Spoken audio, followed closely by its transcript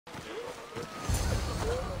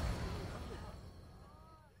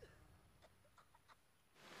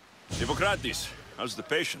Hippokrates, how's the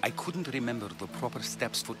patient? I couldn't remember the proper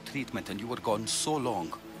steps for treatment, and you were gone so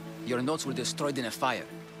long. Your notes were destroyed in a fire.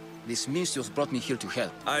 This Alexios brought me here to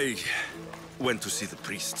help. I went to see the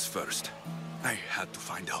priests first. I had to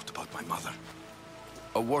find out about my mother.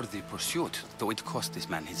 A worthy pursuit, though it cost this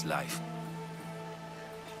man his life.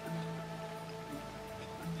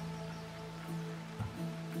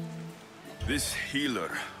 This healer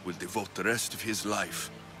will devote the rest of his life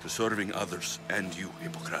to serving others and you,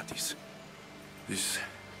 Hippokrates. This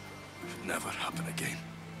should never happen again.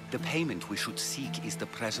 The payment we should seek is the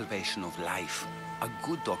preservation of life. A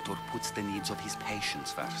good doctor puts the needs of his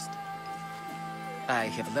patients first. I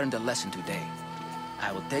have learned a lesson today.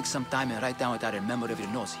 I will take some time and write down what I remember of your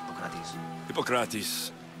notes, Hippokrates.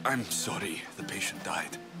 Hippokrates, I'm sorry the patient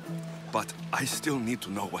died. But I still need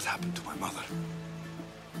to know what happened to my mother.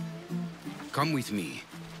 Come with me.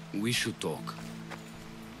 We should talk.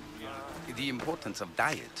 The importance of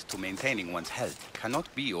diet to maintaining one's health cannot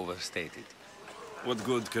be overstated. What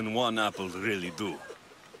good can one apple really do?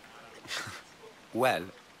 Well,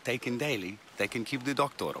 taken daily, they can keep the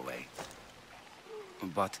doctor away.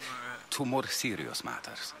 But to more serious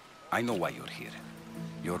matters. I know why you're here.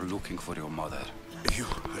 You're looking for your mother. You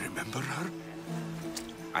remember her?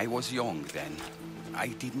 I was young then. I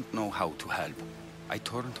didn't know how to help. I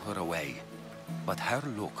turned her away. But her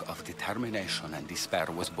look of determination and despair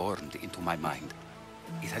was burned into my mind.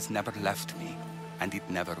 It has never left me, and it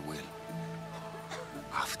never will.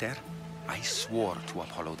 After, I swore to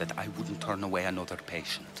Apollo that I wouldn't turn away another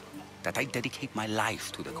patient, that I'd dedicate my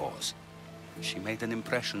life to the cause. She made an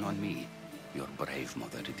impression on me. Your brave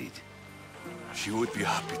mother did. She would be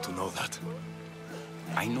happy to know that.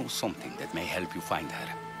 I know something that may help you find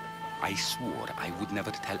her. I swore I would never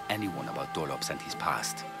tell anyone about Dolops and his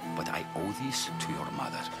past, but I owe this to your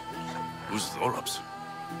mother. Who's Dolops?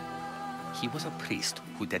 He was a priest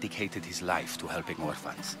who dedicated his life to helping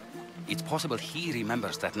orphans. It's possible he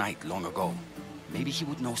remembers that night long ago. Maybe he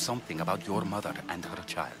would know something about your mother and her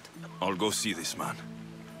child. I'll go see this man.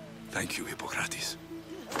 Thank you, Hippokrates.